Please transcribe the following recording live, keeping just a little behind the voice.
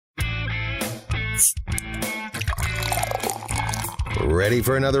Ready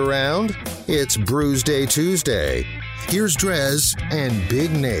for another round? It's Brewsday Tuesday. Here's Drez and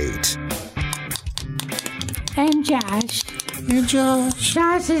Big Nate. And Josh. And Josh.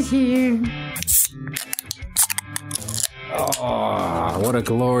 Josh is here. Oh, what a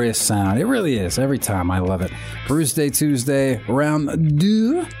glorious sound. It really is. Every time. I love it. Brewsday Tuesday, round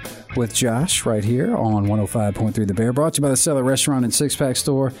deux with Josh right here on 105.3 The Bear. Brought to you by the Cellar Restaurant and Six Pack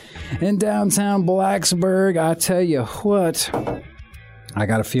Store in downtown Blacksburg. I tell you what, I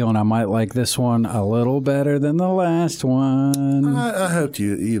got a feeling I might like this one a little better than the last one. I hoped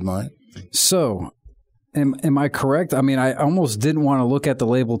you might. So, am I correct? I mean, I almost didn't want to look at the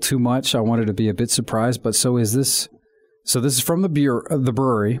label too much. I wanted to be a bit surprised. But so is this? So this is from the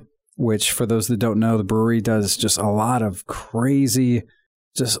brewery, which for those that don't know, the brewery does just a lot of crazy,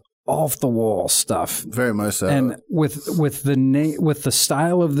 just off the wall stuff. Very much so. And with the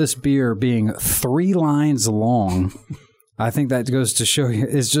style of this beer being 3 lines long. I think that goes to show you,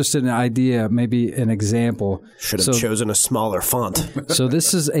 it's just an idea, maybe an example. Should have chosen a smaller font. So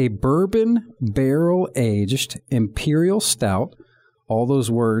this is a bourbon barrel-aged imperial stout. All those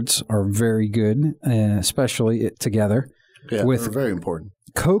words are very good, especially together. Yeah, with they're very important.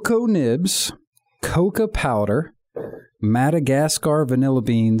 Cocoa nibs, coca powder, Madagascar vanilla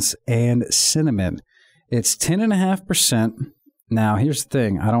beans, and cinnamon. It's 10.5%. Now, here's the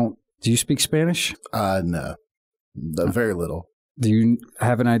thing. Do you speak Spanish? No. Very little. Do you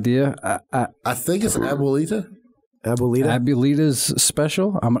have an idea? I think it's abuelita. Abuelita's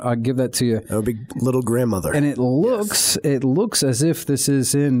special. I'll give that to you. That would be little grandmother. And it looks as if this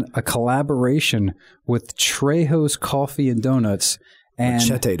is in a collaboration with Trejo's Coffee and Donuts. And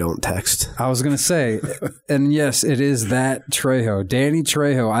Machete don't text. I was going to say, and yes, it is that Trejo. Danny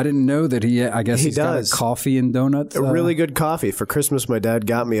Trejo. I didn't know that he's does. got a coffee and donut. A really good coffee. For Christmas, my dad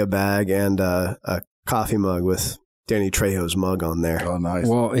got me a bag and a coffee mug with Danny Trejo's mug on there. Oh, nice.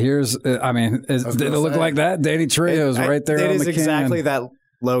 Well, did it look like that? Danny Trejo's right there on the can. It is exactly that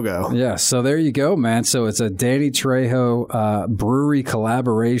logo. Yeah, so there you go, man. So it's a Danny Trejo brewery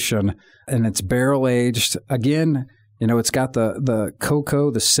collaboration, and it's barrel-aged. Again, it's got the cocoa,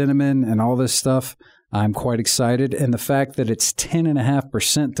 the cinnamon, and all this stuff. I'm quite excited. And the fact that it's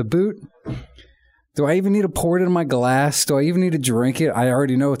 10.5% to boot. Do I even need to pour it in my glass? Do I even need to drink it? I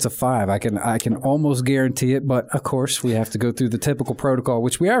already know it's a 5. I can almost guarantee it. But, of course, we have to go through the typical protocol,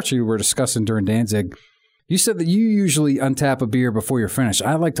 which we actually were discussing during Danzig. You said that you usually untap a beer before you're finished.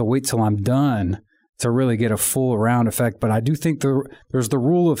 I like to wait till I'm done to really get a full round effect. But I do think there's the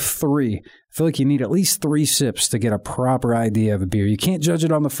rule of 3. I feel like you need at least 3 sips to get a proper idea of a beer. You can't judge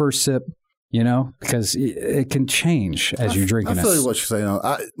it on the first sip. Because it can change as you're drinking it. I feel like what you're saying.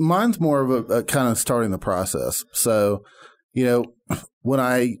 Mine's more of a kind of starting the process. So, when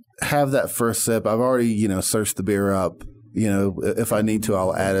I have that first sip, I've already, searched the beer up. If I need to,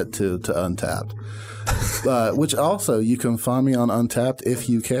 I'll add it to Untapped. Which also, you can find me on Untapped if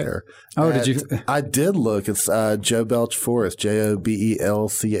you care. Oh, did you? I did look. It's Joe Belch 4. It's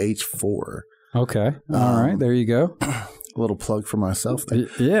JOBELCH 4. Okay. All right. There you go. A little plug for myself there.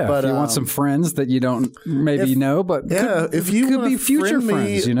 Yeah, but, if you want some friends that you don't know, but if you could be future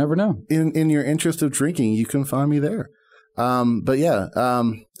friends, you never know. In your interest of drinking, you can find me there.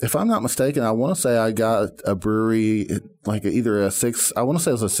 If I'm not mistaken, I want to say I got a brewery like either a 6. I want to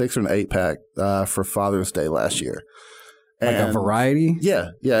say it was a 6 or an 8-pack for Father's Day last year. Like a variety.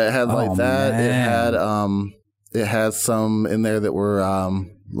 Yeah, it had like that. Man. It had some in there that were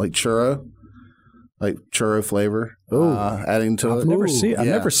like churro. Like churro flavor, adding to it. I've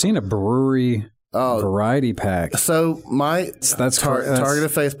never seen a brewery variety pack. So that's targeted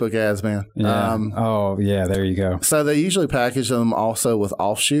Facebook ads, man. Yeah. There you go. So they usually package them also with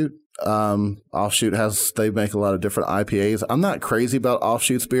Offshoot. Offshoot they make a lot of different IPAs. I'm not crazy about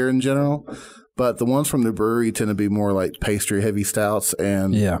Offshoot's beer in general, but the ones from the brewery tend to be more like pastry heavy stouts,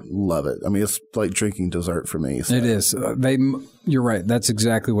 and love it. I mean, it's like drinking dessert for me. So. It is. You're right. That's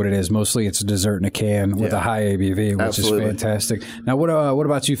exactly what it is. Mostly it's a dessert in a can with a high ABV, which is fantastic. Now, what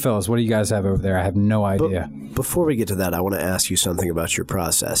about you fellas? What do you guys have over there? I have no idea. Before we get to that, I want to ask you something about your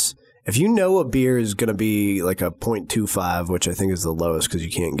process. If you know a beer is going to be like a 0.25, which I think is the lowest because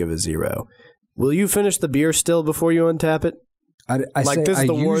you can't give a 0, will you finish the beer still before you untap it? I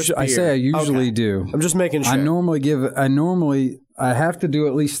say I usually do. I'm just making sure. I have to do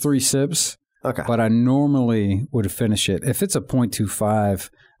at least 3 sips. Okay. But I normally would finish it. If it's a 0.25,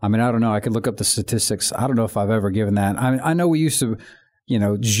 I mean, I don't know. I could look up the statistics. I don't know if I've ever given that. I know we used to,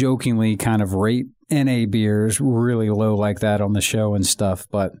 jokingly kind of rate NA beers really low like that on the show and stuff,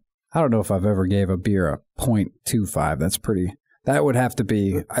 but I don't know if I've ever gave a beer a 0.25. That's pretty That would have to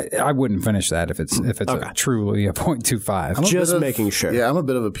be. I wouldn't finish that if it's truly a 0.25. Just making sure. Yeah, I'm a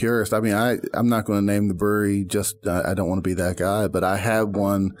bit of a purist. I mean, I'm not going to name the brewery. Just I don't want to be that guy. But I had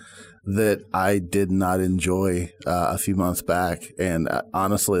one that I did not enjoy a few months back, and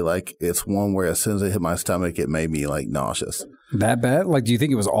honestly, like it's one where as soon as it hit my stomach, it made me like nauseous. That bad? Like, do you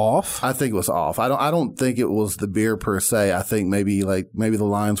think it was off? I think it was off. I don't think it was the beer per se. I think maybe the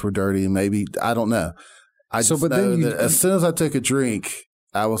lines were dirty, and maybe I don't know. I just know that as soon as I took a drink,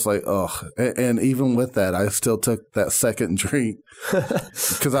 I was like, ugh. And even with that, I still took that second drink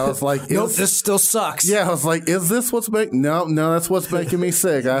because I was like, nope, this still sucks. Yeah, I was like, is this what's making? No, that's what's making me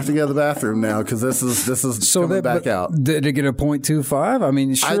sick. I have to go to the bathroom now because this is coming back out. Did it get a 0.25? I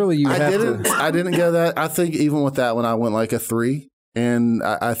mean, surely I didn't get that. I think even with that one, I went like a 3. And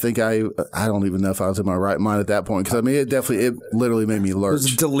I think I don't even know if I was in my right mind at that point because I mean it literally made me lurch. It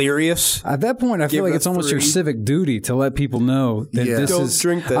was delirious. At that point, I feel like it's almost your civic duty to let people know that don't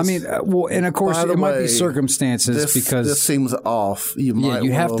drink this. I mean, and of course it might be circumstances because this seems off.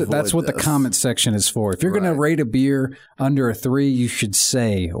 You have to. That's what the comment section is for. If you're going to rate a beer under a 3, you should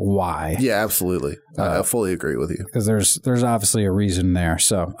say why. Yeah, absolutely. I fully agree with you because there's obviously a reason there.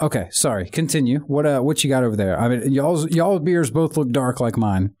 So okay, sorry. Continue. What you got over there? I mean, y'all beers both look dark like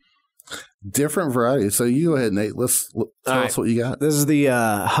mine. Different varieties. So you go ahead, Nate. Tell us what you got. This is the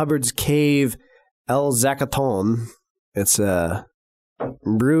Hubbard's Cave El Zacaton. It's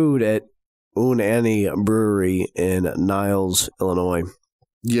brewed at Unani Brewery in Niles, Illinois.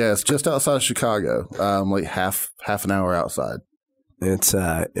 Yeah, it's just outside of Chicago, like half an hour outside. It's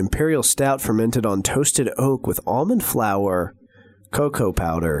imperial stout fermented on toasted oak with almond flour, cocoa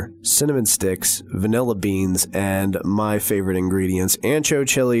powder, cinnamon sticks, vanilla beans, and my favorite ingredients, ancho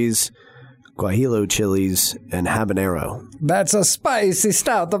chilies, guajillo chilies, and habanero. That's a spicy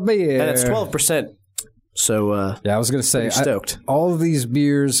stout of beer. And it's 12%. So, yeah, I was going to say, stoked. All of these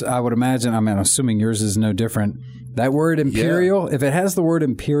beers, I would imagine, I'm assuming yours is no different. That word imperial, if it has the word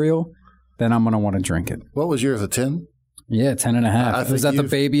imperial, then I'm going to want to drink it. What was yours, a 10? Yeah, 10.5. Is that the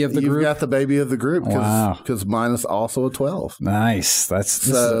baby of the group? You've got the baby of the group because wow. mine is also a 12. Nice. This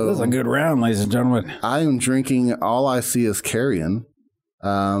is a good round, ladies and gentlemen. I am drinking All I See Is Carrion.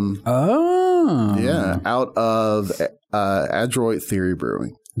 Yeah, out of Adroit Theory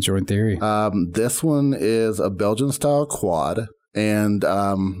Brewing. Adroit Theory. This one is a Belgian-style quad, and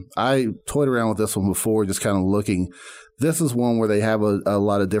I toyed around with this one before, just kind of looking. This is one where they have a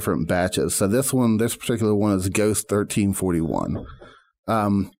lot of different batches. So this particular one is Ghost 1341.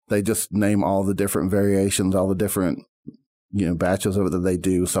 They just name all the different variations, all the different batches of it that they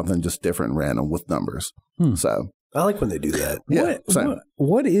do, something just different, random with numbers. So I like when they do that. Yeah.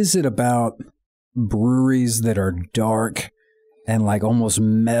 What is it about breweries that are dark and like almost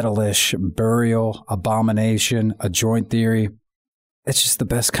metalish? Burial, Abomination, Adroit Theory. It's just the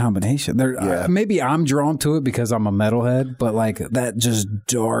best combination. Maybe I'm drawn to it because I'm a metalhead, but like that just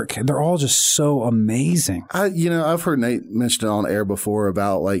dark. They're all just so amazing. I've heard Nate mention it on air before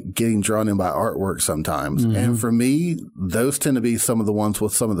about like getting drawn in by artwork sometimes. Mm-hmm. And for me, those tend to be some of the ones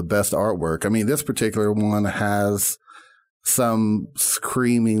with some of the best artwork. I mean, this particular one has some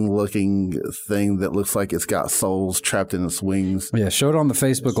screaming looking thing that looks like it's got souls trapped in its wings. Yeah, show it on the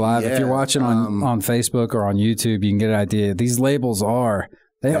Facebook Live. If you're watching on Facebook or on YouTube, you can get an idea. These labels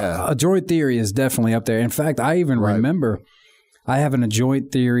Adroit Theory is definitely up there. In fact, I even remember I have an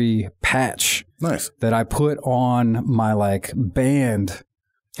Adroit Theory patch that I put on my like band,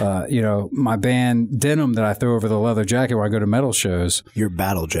 my band denim that I throw over the leather jacket when I go to metal shows. Your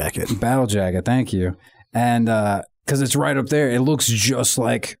battle jacket. Battle jacket, thank you. And because it's right up there. It looks just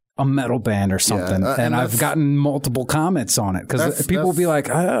like a metal band or something. Yeah, and I've gotten multiple comments on it because people will be like,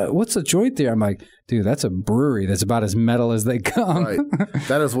 what's Adroit Theory? I'm like, dude, that's a brewery that's about as metal as they come. Right.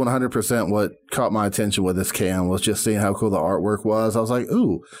 That is 100% what caught my attention with this can was just seeing how cool the artwork was. I was like,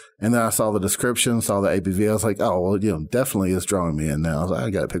 ooh. And then I saw the description, saw the ABV. I was like, oh, well, definitely is drawing me in now. I was like, I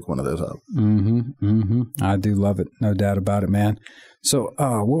got to pick one of those up. I do love it. No doubt about it, man. So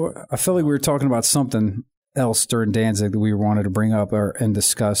I feel like we were talking about something else during Danzig that we wanted to bring up and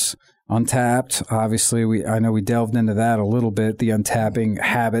discuss. Untapped, obviously, I know we delved into that a little bit, the untapping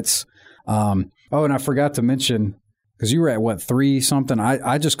habits. And I forgot to mention, because you were at what, 3 something?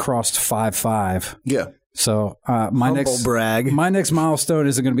 I just crossed 5.5. Yeah. So my next milestone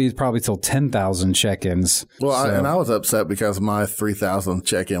isn't going to be probably till 10,000 check-ins. Well, I was upset because my 3,000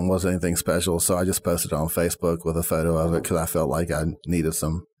 check-in wasn't anything special, so I just posted it on Facebook with a photo of it because I felt like I needed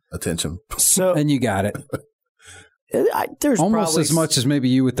some attention. And you got it. There's almost as much as maybe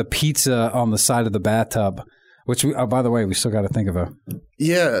you with the pizza on the side of the bathtub, Which, by the way, we still got to think of a.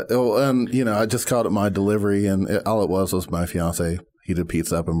 Yeah. Well, I just called it my delivery, and all it was my fiance heated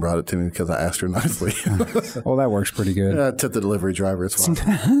pizza up and brought it to me because I asked her nicely. Well, that works pretty good. I tipped the delivery driver. It's fine.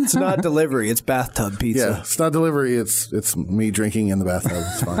 It's not delivery. It's bathtub pizza. Yeah, it's not delivery. It's me drinking in the bathtub.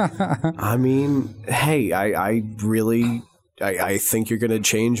 It's fine. I mean, hey, I really think you're going to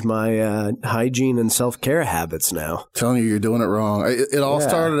change my hygiene and self-care habits now. Telling you, you're doing it wrong. It all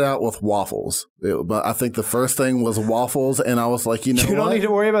started out with waffles. But I think the first thing was waffles, and I was like, you don't need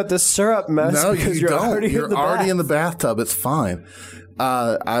to worry about this syrup mess. No, because you don't. Already you're already in the bathtub. It's fine.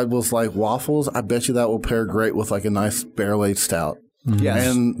 I was like, waffles, I bet you that will pair great with like a nice barrel-aged stout. Yes.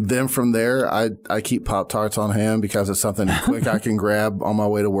 And then from there, I keep Pop-Tarts on hand because it's something quick I can grab on my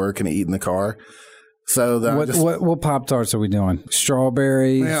way to work and eat in the car. So what Pop-Tarts are we doing?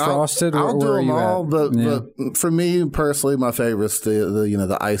 Strawberry, frosted? I'll do them all, but for me personally, my favorite's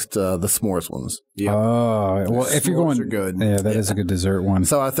the iced the s'mores ones. Yeah. Oh, well, if you're going, are good. Yeah, that is a good dessert one.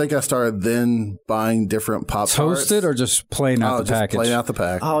 So I think I started then buying different Pop-Tarts. Toasted or just plain out the package? Plain out the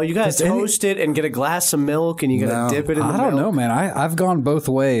pack. Oh, you got to toast it and get a glass of milk, and you got to dip it in the milk. I don't know, man. I've gone both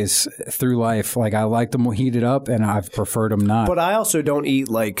ways through life. Like I like them heated up, and I've preferred them not. But I also don't eat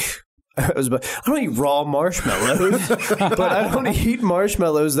I don't eat raw marshmallows, but I don't eat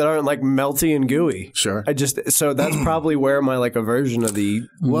marshmallows that aren't like melty and gooey. Sure. So that's probably where my aversion of the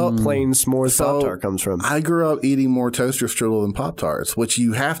plain s'mores Pop-Tart comes from. I grew up eating more toaster strudel than Pop-Tarts, which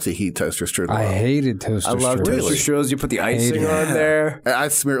you have to heat toaster strudel. I hated toaster strudel. I love toaster strudels. You put the icing on there. I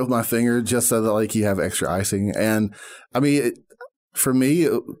smear it with my finger just so that you have extra icing. And I mean, for me,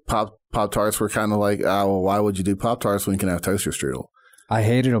 Pop-Tarts were kind of like, well, why would you do Pop-Tarts when you can have toaster strudel? I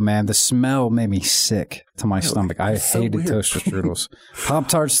hated them, man. The smell made me sick to my stomach. I hated toaster strudels.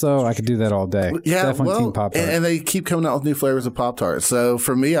 Pop-Tarts, though, I could do that all day. Yeah, definitely team Pop-Tarts. And they keep coming out with new flavors of Pop-Tarts. So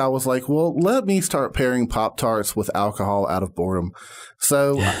for me, I was like, well, let me start pairing Pop-Tarts with alcohol out of boredom.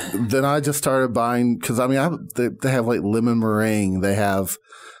 So then I just started buying, because I mean, they have lemon meringue. They have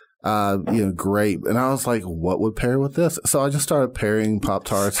grape. And I was like, what would pair with this? So I just started pairing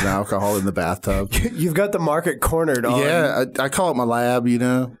Pop-Tarts and alcohol in the bathtub. You've got the market cornered on. Yeah, I call it my lab,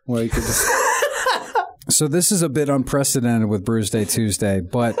 where you could just... So this is a bit unprecedented with Brewsday Tuesday,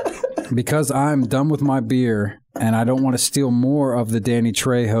 but because I'm done with my beer and I don't want to steal more of the Danny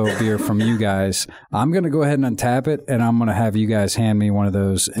Trejo beer from you guys, I'm going to go ahead and untap it, and I'm going to have you guys hand me one of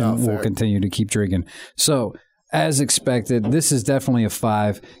those, and we'll continue to keep drinking. So... as expected, this is definitely a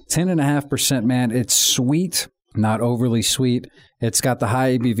 5. 10.5%, man. It's sweet, not overly sweet. It's got the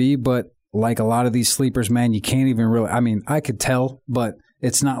high ABV, but like a lot of these sleepers, man, you can't even really, I mean, I could tell, but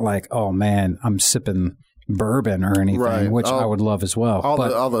it's not like, oh man, I'm sipping bourbon or anything, which I would love as well.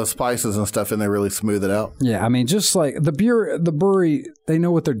 All the spices and stuff in there really smooth it out. Yeah, I mean, just like the brewery, they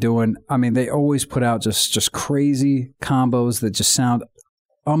know what they're doing. I mean, they always put out just crazy combos that just sound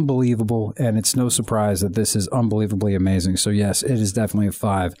unbelievable, and it's no surprise that this is unbelievably amazing. So yes, it is definitely a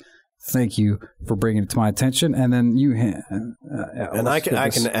 5. Thank you for bringing it to my attention. And then you, and I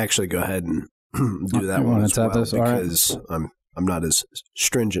can actually go ahead and do that one as well, because I'm not as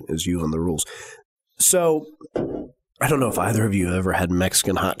stringent as you on the rules. So I don't know if either of you have ever had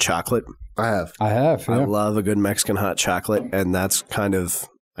Mexican hot chocolate. I have. Yeah. I love a good Mexican hot chocolate, and that's kind of,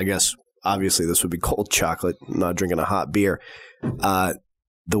 I guess, obviously this would be cold chocolate. I'm not drinking a hot beer.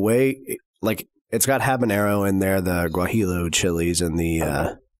 The way, it's got habanero in there, the guajillo chilies and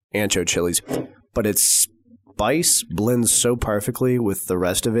the ancho chilies, but its spice blends so perfectly with the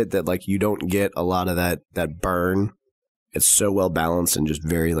rest of it that, you don't get a lot of that burn. It's so well balanced and just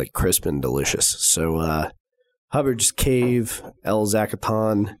very, crisp and delicious. So, Hubbard's Cave El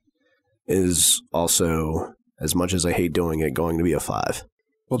Zacaton is also, as much as I hate doing it, going to be a 5.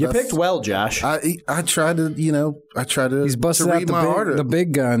 Well, you picked well, Josh. I try to, He's busted out the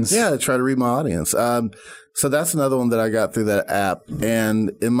big guns. Yeah, I try to read my audience. So that's another one that I got through that app.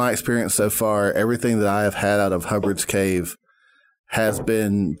 And in my experience so far, everything that I have had out of Hubbard's Cave has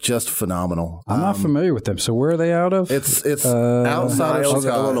been just phenomenal. I'm not familiar with them. So where are they out of? It's outside of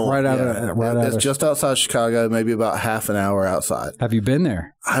Chicago. Right out of it's just outside Chicago, maybe about half an hour outside. Have you been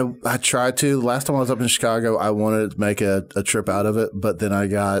there? I tried to. Last time I was up in Chicago, I wanted to make a trip out of it, but then I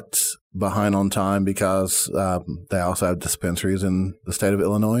got behind on time because they also have dispensaries in the state of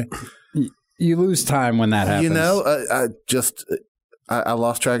Illinois. You lose time when that happens. I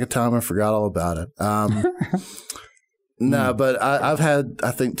lost track of time and forgot all about it. No, but I've had,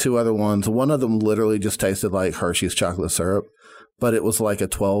 I think, 2 other ones. One of them literally just tasted like Hershey's chocolate syrup, but it was like a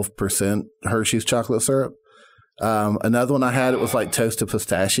 12% Hershey's chocolate syrup. Another one I had, it was like toasted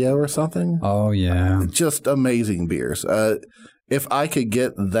pistachio or something. Oh, yeah. Just amazing beers. If I could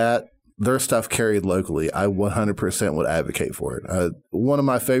get that their stuff carried locally, I 100% would advocate for it. One of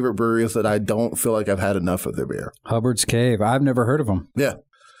my favorite breweries that I don't feel like I've had enough of their beer. Hubbard's Cave. I've never heard of them. Yeah.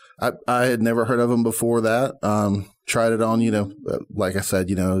 I had never heard of them before that. Tried it on, like I said,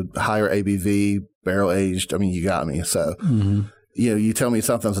 higher ABV, barrel aged. I mean, you got me. So, you tell me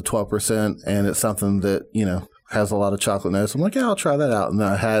something's a 12% and it's something that, has a lot of chocolate notes. I'm like, yeah, I'll try that out. And then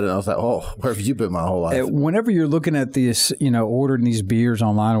I had it and I was like, oh, where have you been my whole life? Whenever you're looking at these, ordering these beers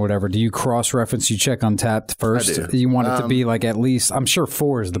online or whatever, do you cross-reference? You check Untapped first? I do. You want it to be like at least, I'm sure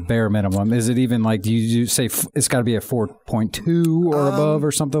 4 is the bare minimum. Is it even like, do you say it's got to be a 4.2 or above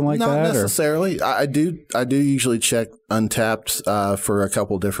or something like that? Not necessarily. I do usually check Untapped for a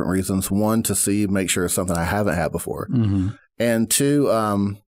couple different reasons. One, to make sure it's something I haven't had before. And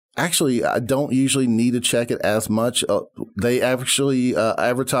 2, actually, I don't usually need to check it as much. They actually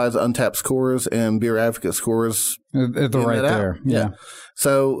advertise Untapped scores and Beer Advocate scores. They're right there. Yeah.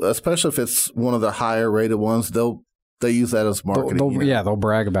 So, especially if it's one of the higher rated ones, they use that as marketing. They'll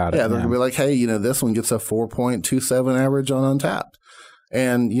brag about it. Yeah, they're going to be like, hey, this one gets a 4.27 average on Untapped.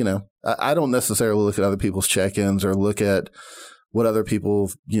 And, I don't necessarily look at other people's check-ins or look at what other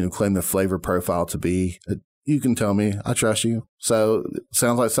people, claim their flavor profile to be. You can tell me. I trust you. So it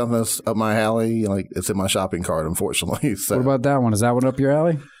sounds like something that's up my alley. Like it's in my shopping cart, unfortunately. So. What about that one? Is that one up your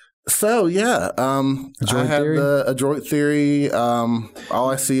alley? So, yeah. I have the Adroit Theory. All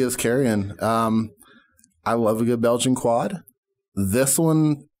I see is carrion. I love a good Belgian quad. This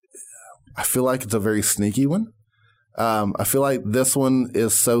one, I feel like it's a very sneaky one. I feel like this one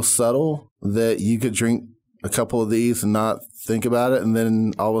is so subtle that you could drink a couple of these and not think about it. And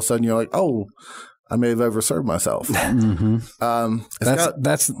then all of a sudden you're like, oh, I may have overserved myself. That's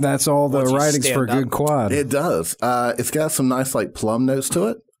all the writings for a good quad. It does. It's got some nice plum notes to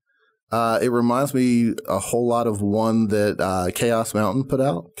it. It reminds me a whole lot of one that Chaos Mountain put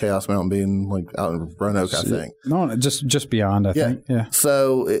out. Chaos Mountain being out in Roanoke, I think. No, just beyond, I think. Yeah.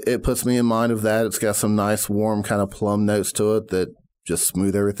 So it puts me in mind of that. It's got some nice warm kind of plum notes to it that just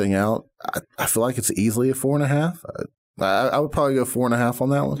smooth everything out. I feel like it's easily a 4.5. I would probably go 4.5 on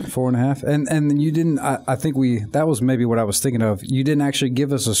that one. 4.5, and you didn't. I think that was maybe what I was thinking of. You didn't actually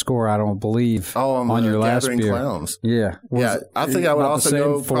give us a score, I don't believe. On your last Gathering beer. Clowns. Yeah, I think I would also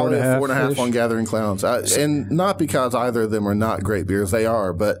go probably a 4.5 on Gathering Clowns, and not because either of them are not great beers. They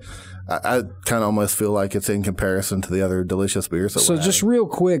are, but I kind of almost feel like it's in comparison to the other delicious beers. So just real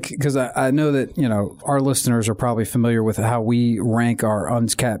quick, because I know that our listeners are probably familiar with how we rank our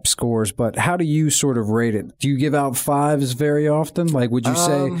Uncapped scores, but how do you sort of rate it? Do you give out 5s very often? Like, would you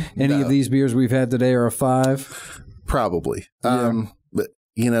say any of these beers we've had today are a 5? Probably. Yeah. But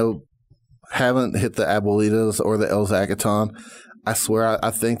haven't hit the Abuelitas or the El Zacaton. I swear,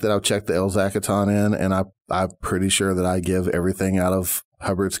 I think that I've checked the El Zacaton in, and I'm pretty sure that I give everything out of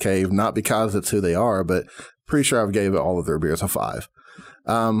Hubbard's Cave, not because it's who they are, but pretty sure I've gave all of their beers a 5.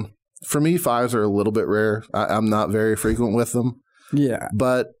 For me, 5s are a little bit rare. I'm not very frequent with them. Yeah.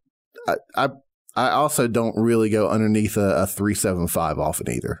 But I also don't really go underneath a 3.75 often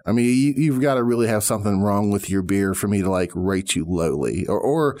either. I mean, you've got to really have something wrong with your beer for me to rate you lowly,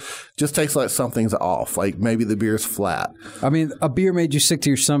 or just takes like something's off. Like maybe the beer's flat. I mean, a beer made you sick to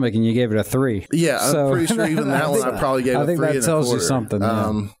your stomach and you gave it a 3. Yeah, so, I'm pretty sure even that one I probably gave a 3 and a quarter. I think that tells you something.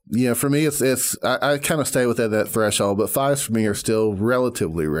 Yeah, for me, it's I kind of stay with that threshold, but 5s for me are still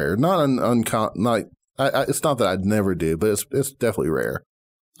relatively rare. Not it's not that I'd never do, but it's definitely rare.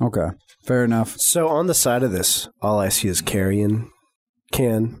 Okay, fair enough. So on the side of this, all I see is carrion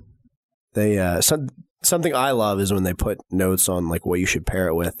can. They something I love is when they put notes on what you should pair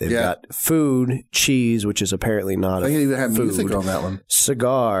it with. They've got food, cheese, which is apparently not. I think even have music on that one.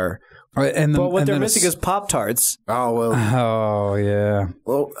 Cigar. Right, but what they're missing is Pop-Tarts. Oh well. Oh yeah.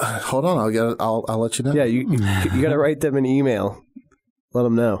 Well, hold on. I'll let you know. Yeah, you got to write them an email. Let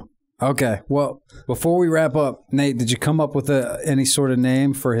them know. Okay. Well, before we wrap up, Nate, did you come up with any sort of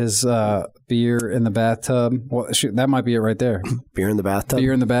name for his beer in the bathtub? Well, shoot, that might be it right there. Beer in the bathtub?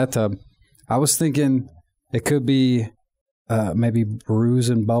 Beer in the bathtub. I was thinking it could be maybe Brews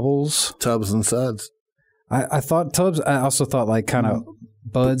and Bubbles. Tubs and Suds. I thought Tubs. I also thought kind of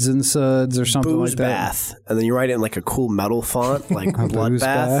Buds and Suds or something Booze like that. Bath. And then you write it in a cool metal font, like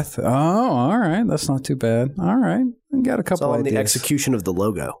Bloodbath. Oh, all right. That's not too bad. All right. We got a couple all in ideas. The execution of the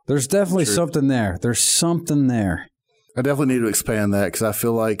logo. There's definitely something there. There's something there. I definitely need to expand that because I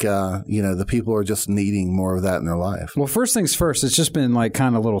feel like, the people are just needing more of that in their life. Well, first things first, it's just been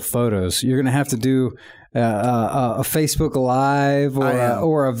kind of little photos. You're going to have to do a Facebook Live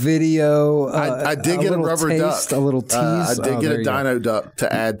or a video. I did get a rubber duck. A little tease. I did get a dino duck to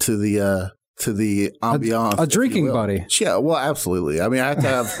add to the to the ambiance. A drinking buddy. Yeah, well, absolutely. I mean, I have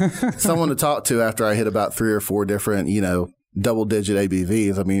to have someone to talk to after I hit about 3 or 4 different, double-digit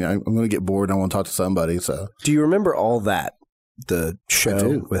ABVs. I mean, I'm going to get bored and I want to talk to somebody. So, do you remember All That, the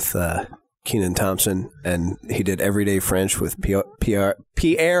show with Kenan Thompson, and he did Everyday French with Pierre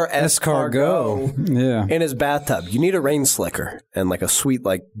Escargot in his bathtub? You need a rain slicker and like a sweet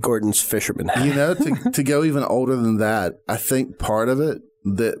like Gordon's fisherman hat. To go even older than that, I think part of it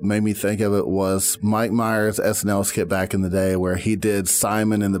that made me think of it was Mike Myers' SNL skit back in the day where he did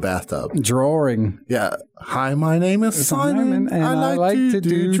Simon in the bathtub. Drawing. Yeah. Hi, my name is Simon, and I like to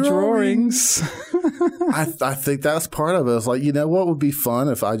do drawings. I think that's part of it. It's like, what would be fun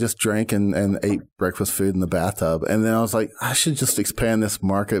if I just drank and ate breakfast food in the bathtub? And then I was like, I should just expand this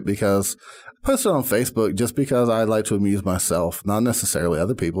market because I posted on Facebook just because I like to amuse myself, not necessarily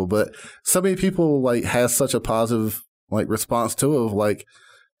other people, but so many people like has such a positive like response to it of like,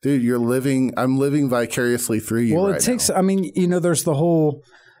 dude, I'm living vicariously through you. Well, it takes, now. I mean, there's the whole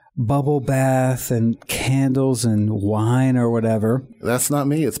bubble bath and candles and wine or whatever. That's not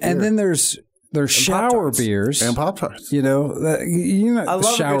me. It's beer. And then there's shower Pop-Tarts. beers and Pop-Tarts. I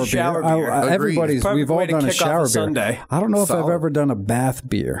love shower a shower beer. We've all done a shower beer. Sunday. I don't know if I've ever done a bath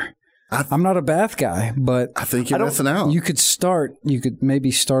beer. I'm not a bath guy, but I think you're missing out. You could maybe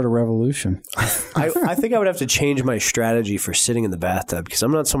start a revolution. I think I would have to change my strategy for sitting in the bathtub because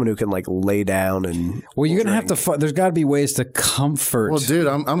I'm not someone who can like lay down and. Well, you're gonna have to. There's got to be ways to comfort. Well, dude,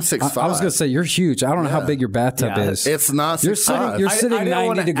 I'm 6'5". I was gonna say you're huge. I don't know how big your bathtub is. It's not 6'5". You're sitting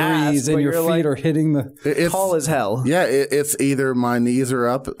 90 degrees and your feet are hitting the. It's tall as hell. Yeah, it's either my knees are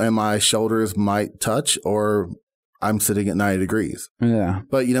up and my shoulders might touch, or I'm sitting at 90 degrees. Yeah.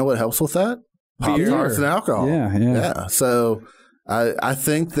 But you know what helps with that? Pop-Tarts and alcohol. Yeah. So I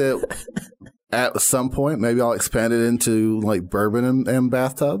think that at some point, maybe I'll expand it into like bourbon and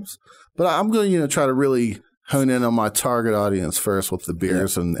bathtubs. But I'm going to try to really hone in on my target audience first with the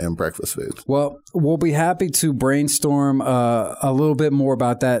beers and breakfast foods. Well, we'll be happy to brainstorm a little bit more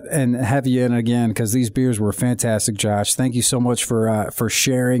about that and have you in again because these beers were fantastic, Josh. Thank you so much for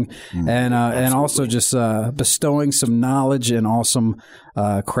sharing and also just bestowing some knowledge and awesome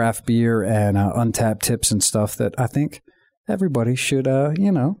craft beer and untapped tips and stuff that I think everybody should,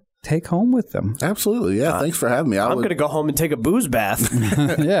 take home with them. Absolutely. Yeah. Thanks for having me. I'm going to go home and take a booze bath.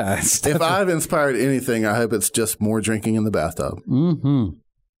 Yeah. If I've inspired anything, I hope it's just more drinking in the bathtub.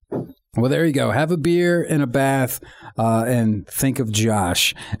 Mm-hmm. Well, there you go. Have a beer in a bath and think of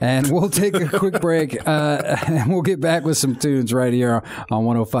Josh. And we'll take a quick break and we'll get back with some tunes right here on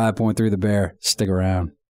 105.3 The Bear. Stick around.